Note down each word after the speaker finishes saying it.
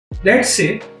Let's say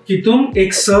कि तुम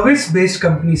एक सर्विस बेस्ड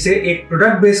कंपनी से एक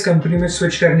प्रोडक्ट बेस्ड कंपनी में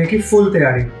स्विच करने की फुल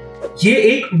तैयारी हो। ये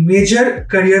एक मेजर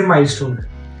करियर माइलस्टोन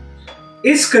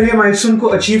है। इस करियर माइलस्टोन को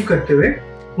अचीव करते हुए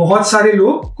बहुत सारे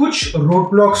लोग कुछ रोड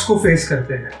ब्लॉक्स को फेस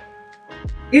करते हैं।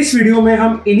 इस वीडियो में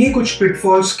हम इन्हीं कुछ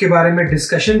पिटफॉल्स के बारे में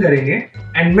डिस्कशन करेंगे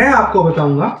एंड मैं आपको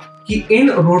बताऊंगा कि इन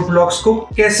रोड ब्लॉक्स को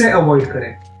कैसे अवॉइड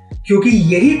करें, क्योंकि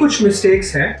यही कुछ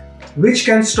मिस्टेक्स हैं which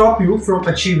can stop you from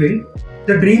achieving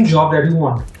the dream job that you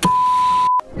want.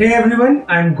 Hey everyone,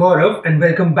 I'm Gaurav and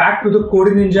welcome back to the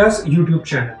Coding Ninjas YouTube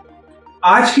channel.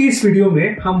 आज की इस वीडियो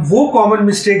में हम वो कॉमन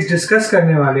मिस्टेक्स डिस्कस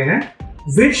करने वाले हैं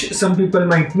which some people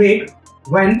might make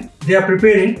when they are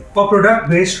preparing for product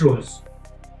based roles.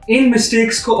 In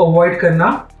mistakes को अवॉइड करना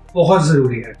बहुत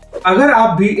जरूरी है। अगर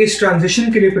आप भी इस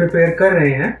ट्रांजिशन के लिए प्रिपेयर कर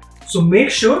रहे हैं, so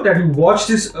make sure that you watch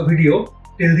this video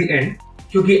till the end,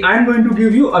 क्योंकि I am going to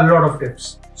give you a lot of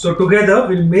tips. So together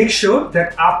we'll make sure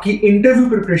that आपकी इंटरव्यू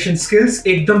प्रिपरेशन स्किल्स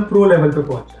एकदम pro level पे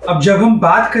पहुंचे। अब जब हम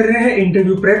बात कर रहे हैं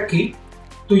इंटरव्यू प्रेप की,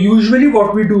 तो usually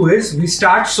what we do is we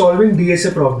start solving DSA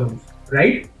problems,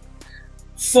 right?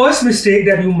 First mistake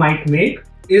that you might make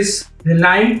is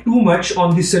relying too much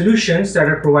on the solutions that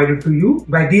are provided to you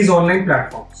by these online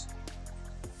platforms.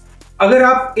 अगर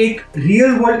आप एक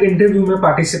real world interview में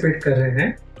participate कर रहे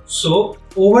हैं, so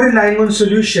over-relying on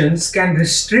solutions can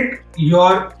restrict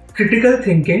your critical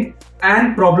thinking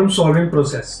and problem solving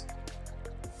process.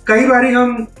 कई बारी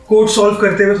हम कोड सॉल्व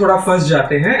करते हुए थोड़ा फंस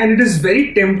जाते हैं and it is very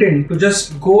tempting to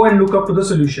just go and look up to the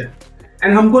solution.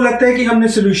 And हमको लगता है कि हमने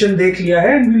solution देख लिया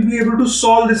है and we'll be able to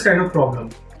solve this kind of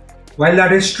problem. While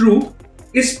that is true,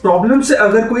 इस प्रॉब्लम से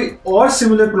अगर कोई और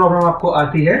सिमिलर प्रॉब्लम आपको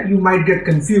आती है, you might get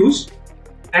confused,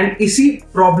 and इसी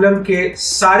प्रॉब्लम के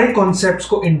सारे कॉन्सेप्ट्स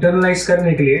को इंटरनलाइज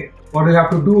करने के लिए what you have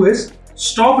to do is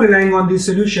stop relying on these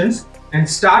solutions and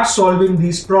start solving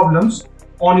these problems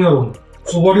on your own.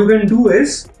 So what you can do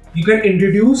is you can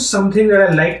introduce something that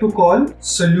I like to call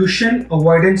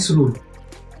solution-avoidance rule.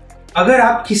 अगर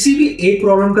आप किसी भी एक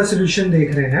problem का solution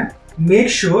देख रहे हैं, make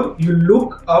sure you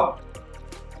look up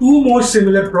two more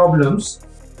similar problems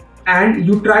and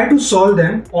you try to solve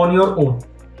them on your own.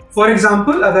 For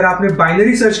example, अगर आपने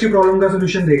binary search की प्रॉब्लम का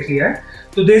सोल्यूशन देख लिया है,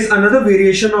 तो there is another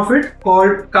variation of it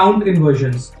called count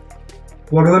inversions.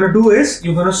 What you're gonna do is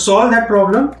you're gonna solve that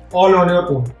problem all on your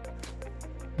own.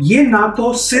 ये ना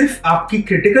तो सिर्फ आपकी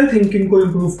critical thinking को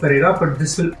improve करेगा, but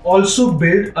this will also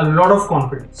build a lot of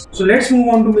confidence. So let's move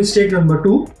on to mistake number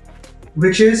 2,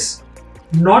 which is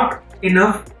not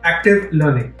enough active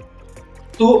learning.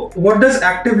 तो what does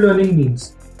active learning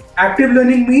means? Active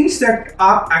learning means that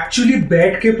आप actually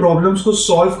बैठ के problems को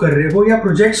solve कर रहे हो या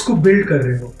projects को build कर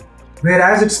रहे हो.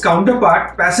 Whereas its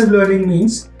counterpart, passive learning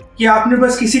means कि आपने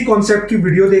बस किसी concept की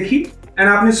वीडियो देखी and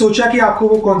आपने सोचा कि आपको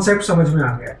वो concept समझ में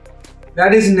आ गया.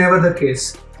 That is never the case.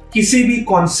 किसी भी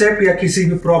concept या किसी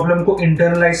भी problem को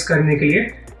internalize करने के लिए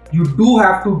you do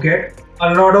have to get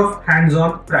a lot of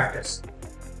hands-on practice.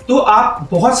 तो आप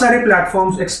बहुत सारे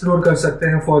प्लेटफॉर्म्स एक्सप्लोर कर सकते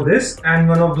हैं for this and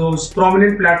one of those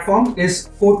prominent platform is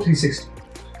code 360.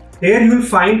 Here you will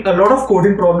find a lot of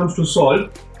coding problems to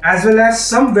solve as well as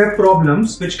some web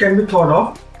problems which can be thought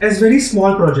of as very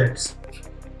small projects.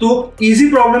 तो easy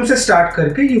problem से start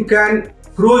करके you can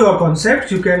grow your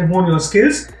concepts, you can hone your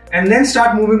skills and then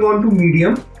start moving on to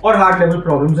medium or hard level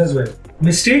problems as well.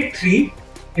 Mistake 3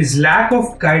 is lack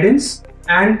of guidance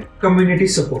and community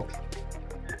support.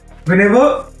 Whenever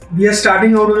we are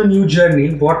starting out on a new journey,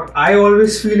 what I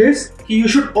always feel is you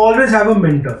should always have a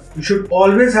mentor. You should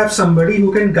always have somebody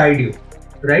who can guide you,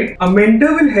 right? A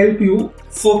mentor will help you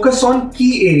focus on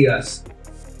key areas.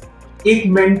 एक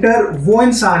mentor वो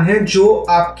इंसान है जो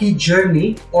आपकी journey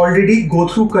already go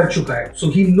through कर चुका है.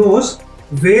 So he knows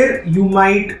where you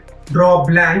might draw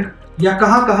blank या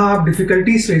कहाँ आप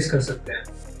difficulties face कर सकते हैं.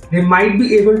 They might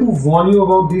be able to warn you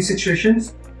about these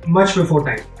situations much before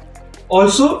time.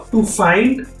 Also, to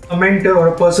find a mentor or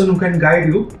a person who can guide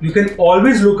you, you can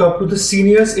always look up to the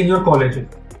seniors in your college.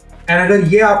 And अगर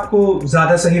ये आपको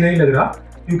ज़्यादा सही नहीं लग रहा,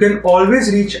 you can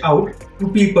always reach out to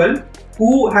people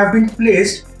who have been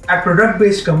placed at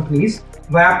product-based companies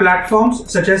via platforms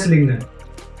such as LinkedIn.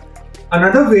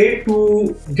 Another way to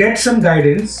get some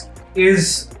guidance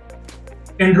is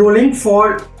enrolling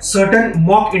for certain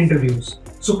mock interviews.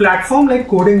 So platform like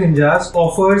Coding Ninjas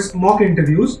offers mock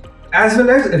interviews as well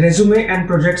as resume and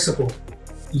project support.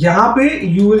 यहाँ पे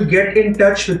you will get in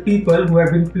touch with people who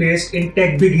have been placed in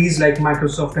tech biggies like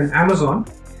Microsoft and Amazon,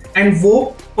 and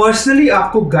वो personally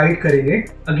आपको guide करेंगे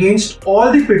against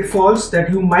all the pitfalls that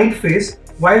you might face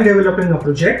while developing a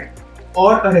project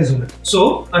or a resume.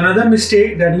 So another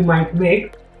mistake that you might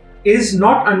make is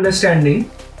not understanding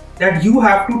that you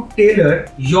have to tailor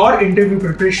your interview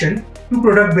preparation to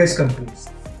product based companies.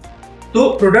 तो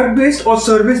product based और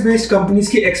service based companies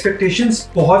की expectations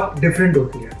बहुत different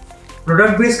होती है.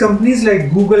 Product based companies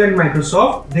like Google and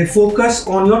Microsoft, they focus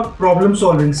on your problem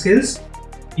solving skills,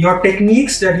 your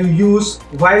techniques that you use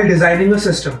while designing a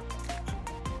system.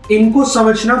 इनको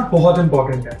समझना बहुत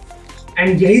important है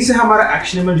and यही से हमारा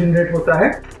एक्शनेबल जनरेट होता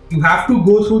है. You have to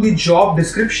go through the job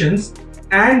descriptions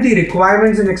and the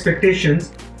requirements and expectations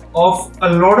of a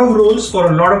lot of roles for a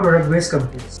lot of product-based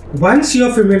companies. Once you're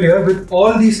familiar with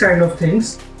all these kind of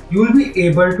things, you will be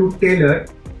able to tailor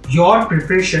your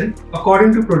preparation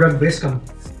according to product-based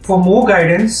companies. For more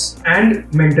guidance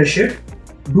and mentorship,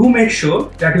 do make sure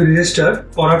that you register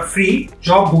for our free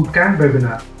job bootcamp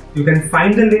webinar. You can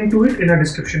find the link to it in our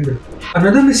description below.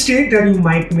 Another mistake that you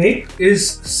might make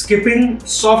is skipping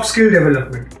soft skill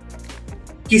development.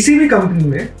 किसी भी company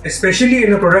में, especially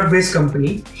in a product-based company,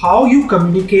 how you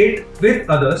communicate with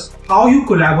others, how you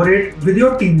collaborate with your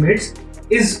teammates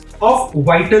is of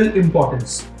vital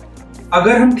importance.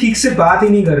 अगर हम ठीक से बात ही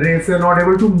नहीं कर रहे, if you are not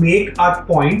able to make our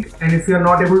point and if you are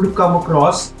not able to come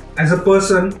across as a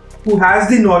person who has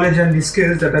the knowledge and the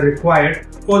skills that are required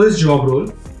for this job role,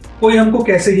 कोई हमको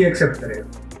कैसे ही accept करेगा,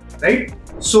 right?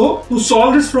 So to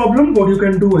solve this problem, what you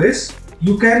can do is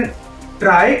you can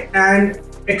try and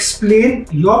explain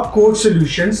your code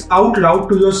solutions out loud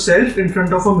to yourself in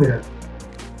front of a mirror.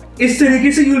 इस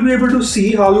तरीके से you'll be able to see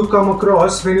how you come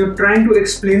across when you're trying to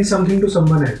explain something to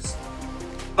someone else.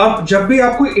 अब जब भी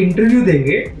आप कोई interview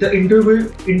देंगे, the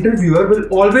interviewer will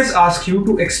always ask you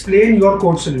to explain your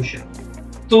code solution.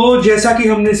 तो जैसा कि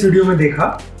हमने इस वीडियो में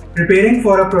देखा, preparing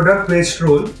for a product based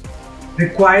role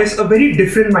requires a very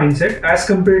different mindset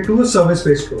as compared to a service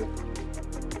based role.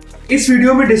 इस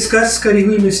video में discuss करी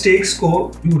हुई मिस्टेक्स को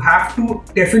you have to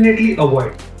definitely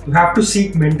avoid. You have to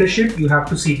seek mentorship, you have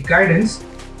to seek guidance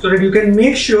so that you can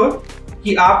make sure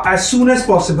कि आप as soon as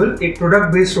possible एक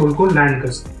product based role को land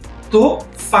कर सकें. तो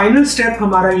फाइनल स्टेप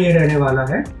हमारा ये रहने वाला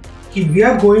है कि we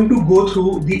are going to go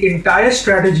through the entire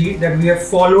strategy that we have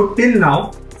followed till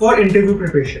now for interview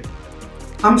preparation.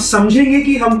 हम समझेंगे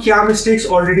कि हम क्या मिस्टेक्स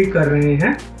ऑलरेडी कर रहे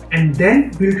हैं and then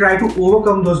we will try to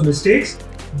overcome those mistakes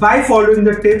by following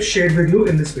the tips shared with you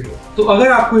in this video. तो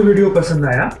अगर आपको ये वीडियो पसंद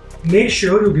आया, make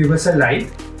sure you give us a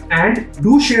like and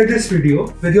do share this video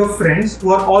with your friends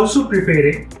who are also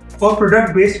preparing for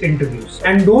product-based interviews.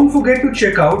 And don't forget to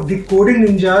check out the Coding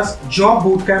Ninjas Job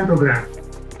Bootcamp program.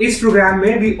 इस programme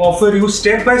में we offer you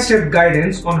step-by-step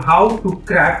guidance on how to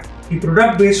crack the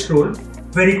product-based role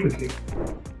very quickly.